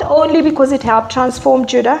situation, not only because it helped transform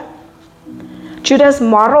Judah's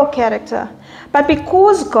moral character, but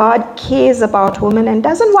because God cares about women and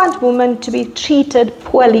doesn't want women to be treated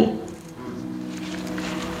poorly.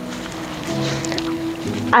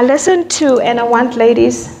 I listen to, and I want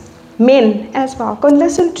ladies, men as well, go and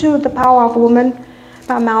listen to The Power of Woman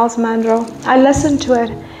by Miles Monroe. I listened to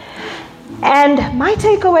it. And my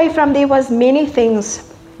takeaway from there was many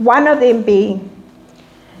things. One of them being,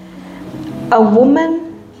 a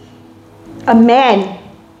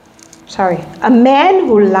man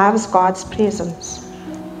who loves God's presence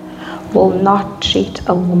will not treat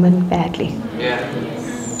a woman badly. Yeah.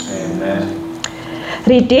 Amen.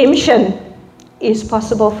 Redemption is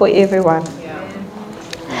possible for everyone.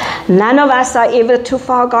 None of us are ever too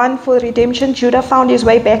far gone for redemption. Judah found his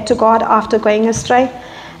way back to God after going astray,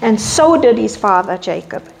 and so did his father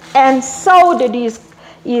Jacob, and so did his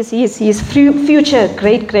future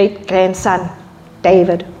great-great-grandson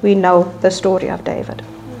David. We know the story of David.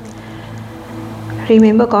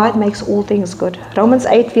 Remember, God makes all things good. Romans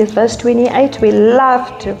 8 verse 28, we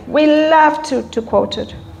love to quote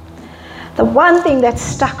it. The one thing that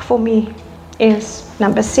stuck for me is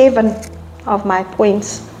number 7 of my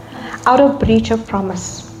points. Out of breach of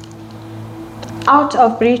promise. Out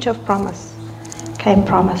of breach of promise came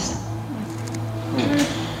promise.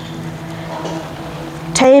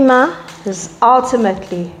 Tamar is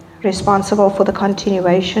ultimately responsible for the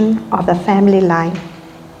continuation of the family line.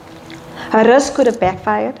 Her risk could have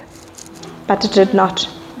backfired, but it did not.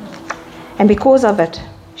 And because of it,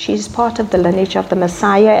 she is part of the lineage of the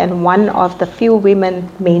Messiah and one of the few women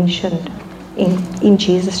mentioned in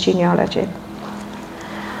Jesus' genealogy.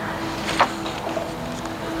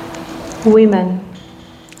 Women,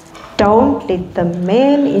 don't let the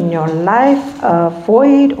men in your life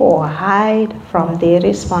avoid or hide from their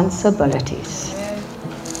responsibilities.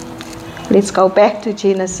 Let's go back to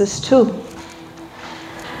Genesis 2.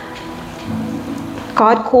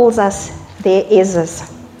 God calls us their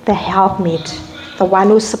Ezras, the helpmeet, the one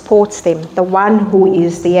who supports them, the one who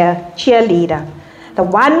is their cheerleader, the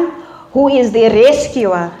one who is their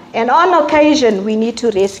rescuer. And on occasion, we need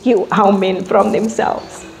to rescue our men from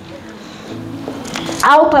themselves.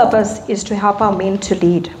 Our purpose is to help our men to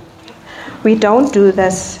lead. We don't do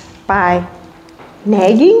this by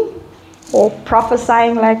nagging or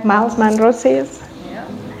prophesying like Miles Monroe says,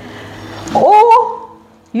 or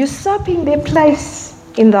usurping their place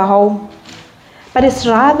in the home, but it's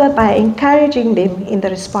rather by encouraging them in the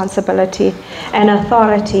responsibility and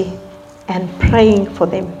authority and praying for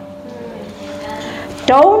them.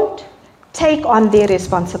 Don't take on their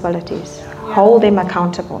responsibilities. Hold them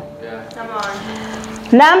accountable.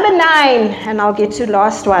 Number 9, and I'll get to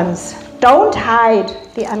last ones. Don't hide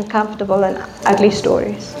the uncomfortable and ugly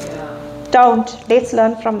stories. Don't. Let's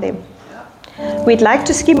learn from them. We'd like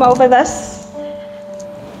to skim over this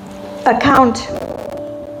account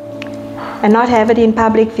and not have it in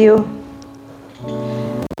public view.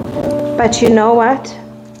 But you know what?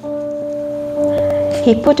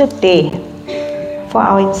 He put it there for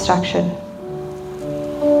our instruction.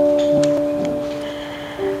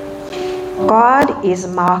 God is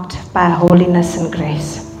marked by holiness and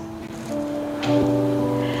grace.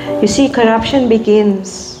 You see, corruption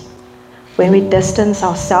begins when we distance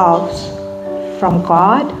ourselves from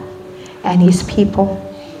God and His people.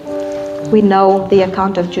 We know the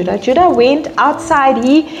account of Judah. Judah went outside.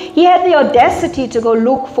 He had the audacity to go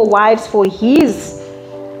look for wives for his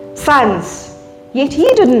sons. Yet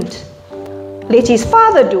he didn't let his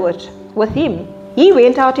father do it with him. He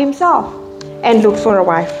went out himself and looked for a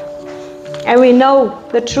wife. And we know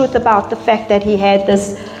the truth about the fact that he had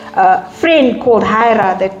this friend called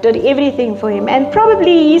Hira that did everything for him. And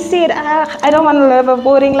probably he said, I don't want to live a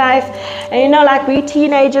boring life. And you know, like we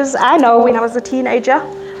teenagers, I know when I was a teenager,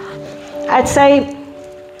 I'd say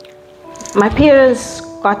my parents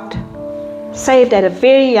got saved at a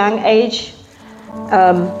very young age.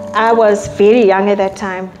 I was very young at that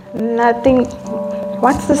time. And I think,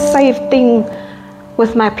 what's the safe thing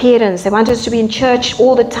with my parents? They want us to be in church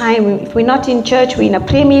all the time. If we're not in church, we're in a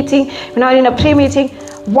prayer meeting. If we're not in a prayer meeting,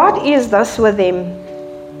 what is this with them?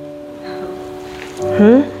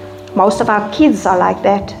 Most of our kids are like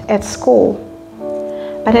that at school.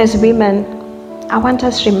 But as women, I want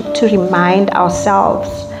us to remind ourselves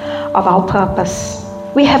of our purpose.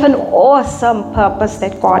 We have an awesome purpose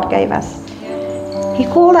that God gave us. He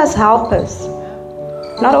called us helpers.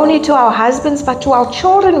 Not only to our husbands, but to our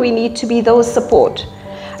children, we need to be those support.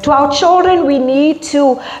 To our children, we need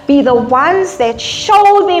to be the ones that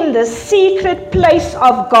show them the secret place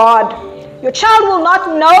of God. Your child will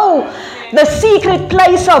not know the secret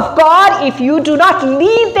place of God if you do not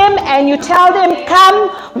lead them and you tell them, come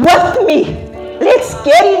with me. Let's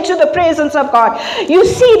get into the presence of God. You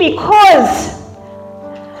see, because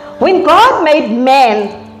when God made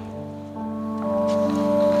man,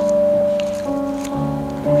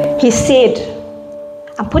 He said,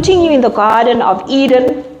 I'm putting you in the Garden of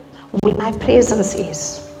Eden where my presence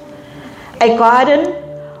is. A garden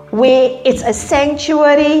where it's a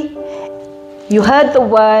sanctuary. You heard the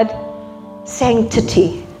word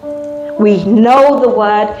sanctity. We know the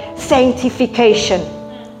word sanctification.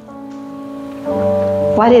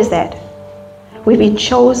 What is that? We've been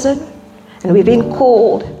chosen and we've been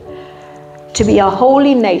called to be a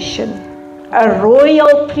holy nation, a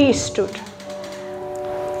royal priesthood,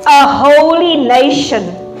 a holy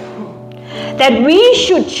nation, that we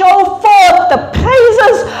should show forth the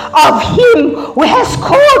praises of Him who has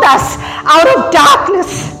called us out of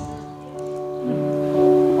darkness.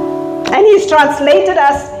 And He's translated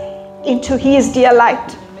us into His dear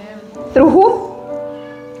light. Through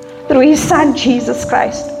whom? Through His Son, Jesus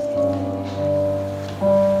Christ.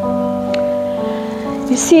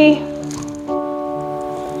 You see,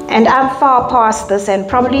 and I'm far past this, and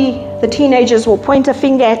probably the teenagers will point a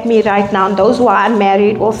finger at me right now, and those who are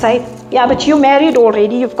unmarried will say, yeah, but you're married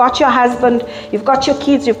already, you've got your husband, you've got your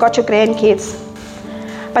kids, you've got your grandkids.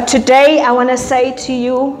 But today I want to say to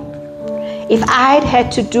you, if I'd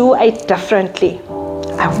had to do it differently,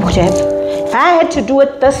 I would have. If I had to do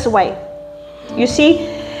it this way, you see,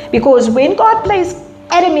 because when God placed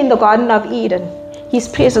Adam in the Garden of Eden, His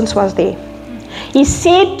presence was there. He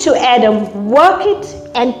said to Adam, work it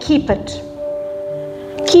and keep it.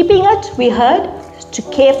 Keeping it, we heard, is to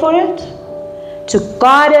care for it, to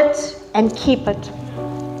guard it and keep it.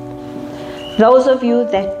 Those of you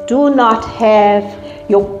that do not have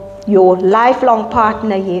your lifelong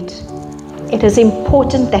partner yet, it is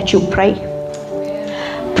important that you pray.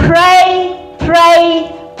 Pray,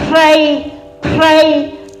 pray, pray,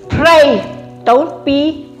 pray, pray. Don't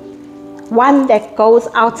be one that goes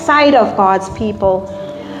outside of God's people.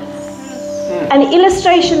 An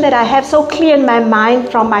illustration that I have so clear in my mind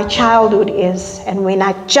from my childhood is, and when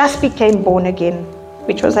I just became born again,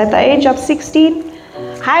 which was at the age of 16,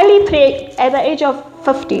 at the age of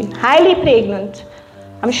 15, highly pregnant.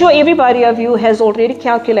 I'm sure everybody of you has already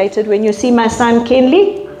calculated when you see my son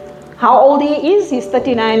Kenley, how old he is. He's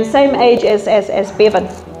 39, same age as Bevan.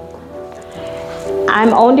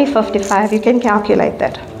 I'm only 55, you can calculate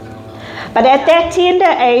that. But at that tender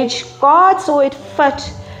age, God saw it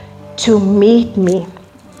fit to meet me.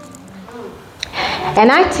 And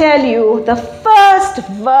I tell you, the first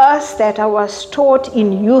verse that I was taught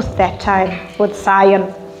in youth that time with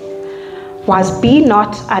Zion was, be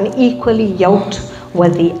not unequally yoked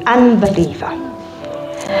with the unbeliever.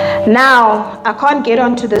 Now, I can't get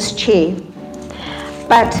onto this chair,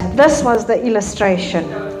 but this was the illustration.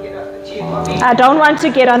 I don't want to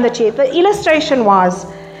get on the chair. The illustration was,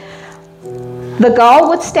 the girl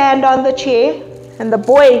would stand on the chair and the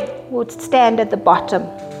boy would stand at the bottom.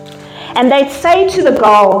 And they'd say to the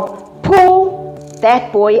girl, pull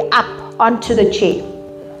that boy up onto the chair.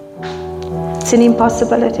 It's an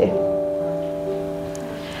impossibility.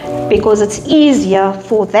 Because it's easier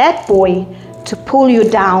for that boy to pull you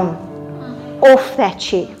down off that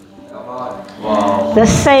chair. Wow. The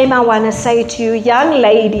same I want to say to you, young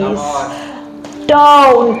ladies,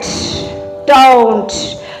 don't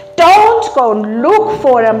go look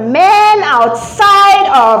for a man outside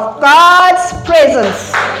of God's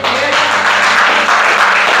presence.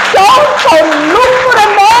 Don't go look for a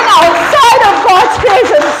man outside of God's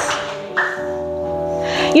presence.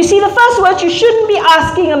 You see, the first word you shouldn't be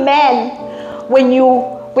asking a man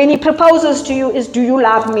when he proposes to you is, do you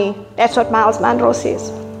love me? That's what Miles Monroe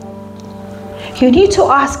says. You need to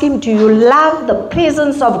ask him, do you love the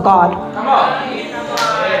presence of God? Come on.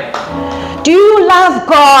 Do you love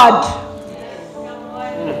God?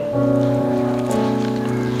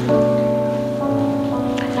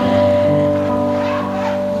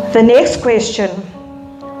 The next question,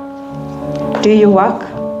 do you work?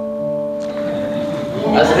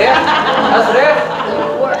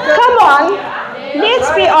 Come on, let's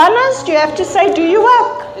be honest. You have to say, do you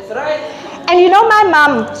work? And you know my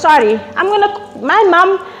mom, my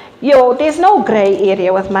mom, there's no gray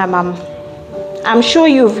area with my mom. I'm sure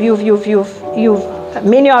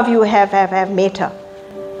many of you have met her.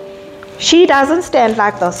 She doesn't stand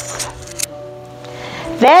like this.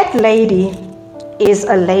 That lady is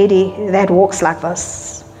a lady that walks like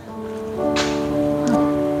this.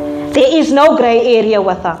 There There is no gray area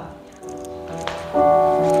with her.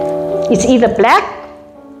 It's either black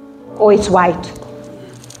or it's white.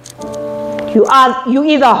 You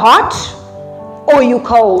either hot or you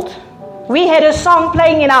cold. We had a song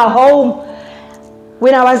playing in our home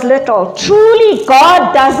when I was little. Truly,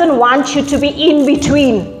 God doesn't want you to be in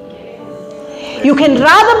between. You can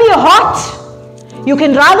rather be hot, you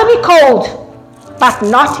can rather be cold, but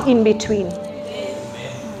not in between.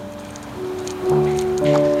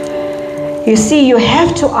 You see, you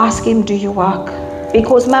have to ask him, do you work?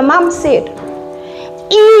 Because my mom said,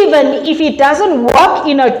 even if he doesn't work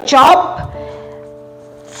in a job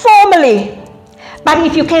formally, but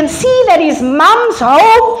if you can see that his mom's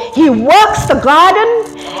home, he works the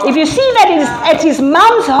garden. If you see that at his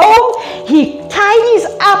mom's home, he tidies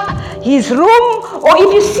up his room. Or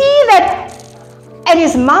if you see that at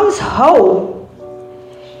his mom's home,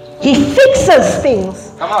 he fixes things.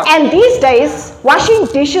 And these days, washing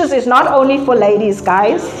dishes is not only for ladies,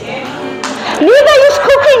 guys. Neither is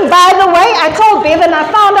cooking, by the way. I told Bev and I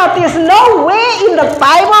found out there's nowhere in the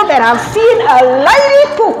Bible that I've seen a lady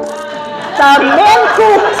cook. The men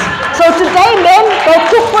cooked. So today, men, go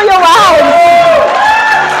cook for your wives.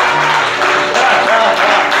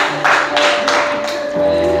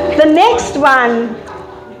 The next one,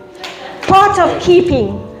 part of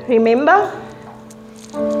keeping, remember,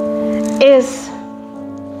 is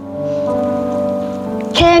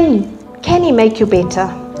can he make you better?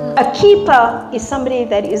 A keeper is somebody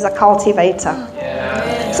that is a cultivator.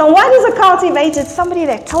 So what is a cultivator? It's somebody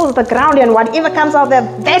that tills the ground, and whatever comes out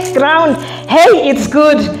of that ground, hey, it's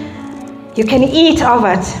good. You can eat of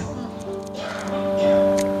it.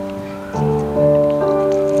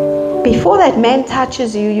 Before that man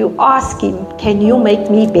touches you, you ask him, can you make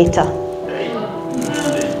me better?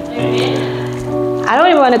 I don't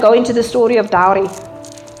even want to go into the story of dowry,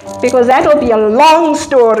 because that will be a long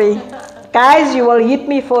story. Guys, you will hit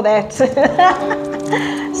me for that.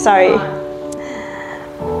 Sorry.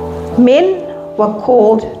 Men were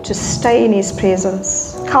called to stay in his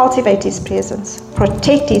presence, cultivate his presence,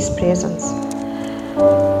 protect his presence.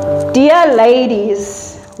 Dear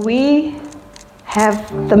ladies, we have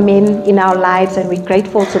the men in our lives and we're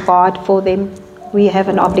grateful to God for them. We have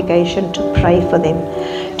an obligation to pray for them,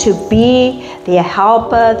 to be their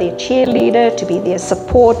helper, their cheerleader, to be their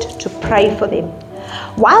support, to pray for them.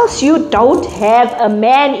 Whilst you don't have a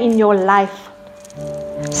man in your life,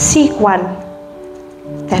 seek one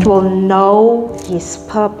that will know his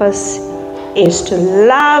purpose is to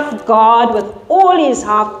love God with all his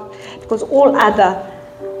heart, because all other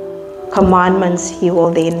commandments he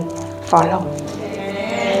will then follow.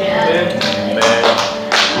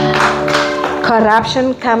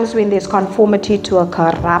 Corruption comes when there's conformity to a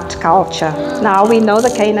corrupt culture. Now we know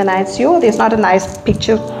the Canaanites. There's not a nice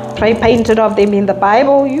picture painted of them in the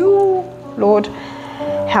Bible. Lord,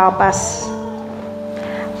 help us.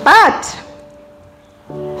 But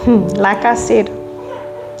like I said,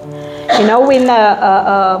 when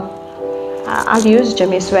I'll use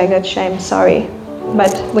Jimmy Swaggart, shame, sorry.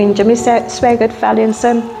 But when Jimmy Swaggart fell in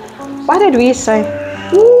sin, what did we say?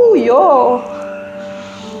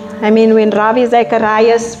 When Ravi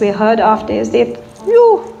Zacharias, we heard after his death,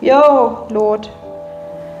 Lord.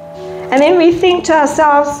 And then we think to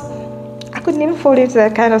ourselves, I couldn't even fall into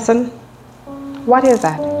that kind of sin. What is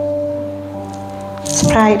that? It's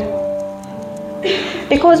pride.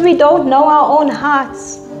 Because we don't know our own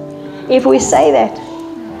hearts. If we say that.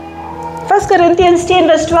 1 Corinthians 10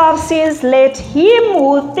 verse 12 says, let him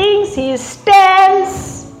who thinks he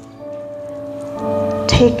stands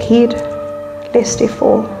take heed lest he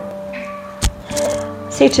fall.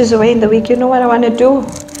 Say to Zoe in the week, you know what I want to do?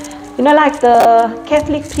 Like the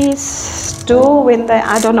Catholic priests do when they,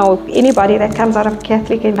 I don't know, anybody that comes out of a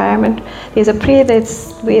Catholic environment, there's a prayer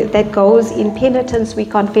that goes in penitence, we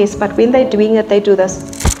confess, but when they're doing it, they do this.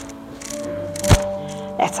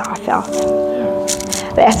 That's how I felt.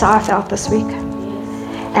 That's how I felt this week.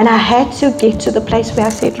 And I had to get to the place where I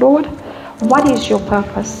said, Lord, what is your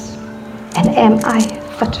purpose? And am I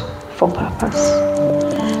fit for purpose?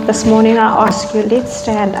 This morning I ask you, let's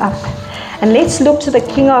stand up. And let's look to the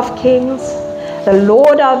King of Kings, the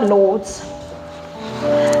Lord of Lords,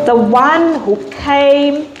 the one who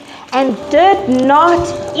came and did not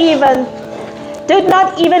even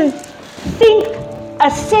think a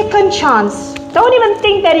second chance. Don't even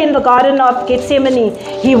think that in the Garden of Gethsemane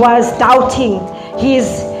he was doubting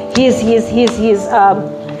his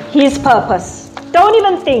purpose. Don't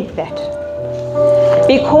even think that,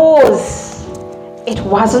 because it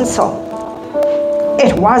wasn't so.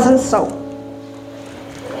 It wasn't so.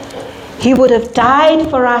 He would have died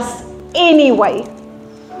for us anyway.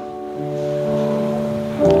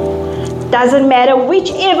 Doesn't matter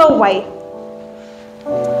whichever way.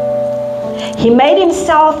 He made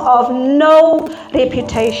himself of no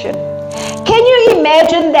reputation. Can you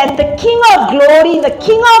imagine that the King of Glory, the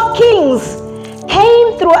King of Kings,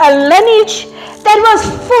 came through a lineage that was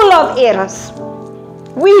full of errors?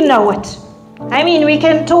 We know it. I mean, we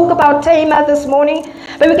can talk about Tamar this morning,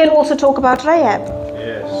 but we can also talk about Rahab.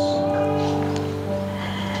 Yes.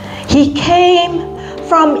 He came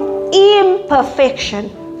from imperfection.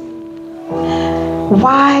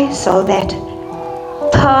 Why? So that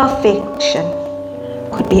perfection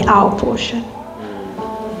could be our portion.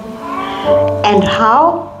 And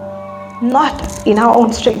how? Not in our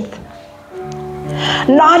own strength.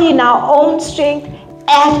 Not in our own strength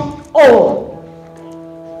at all.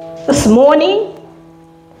 This morning,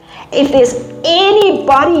 if there's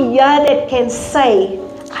anybody here that can say,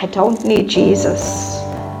 I don't need Jesus,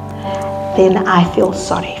 then I feel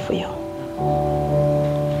sorry for you.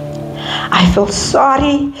 I feel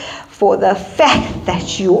sorry for the fact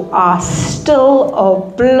that you are still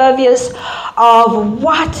oblivious of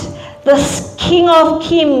what this King of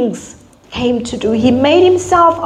Kings came to do. He made himself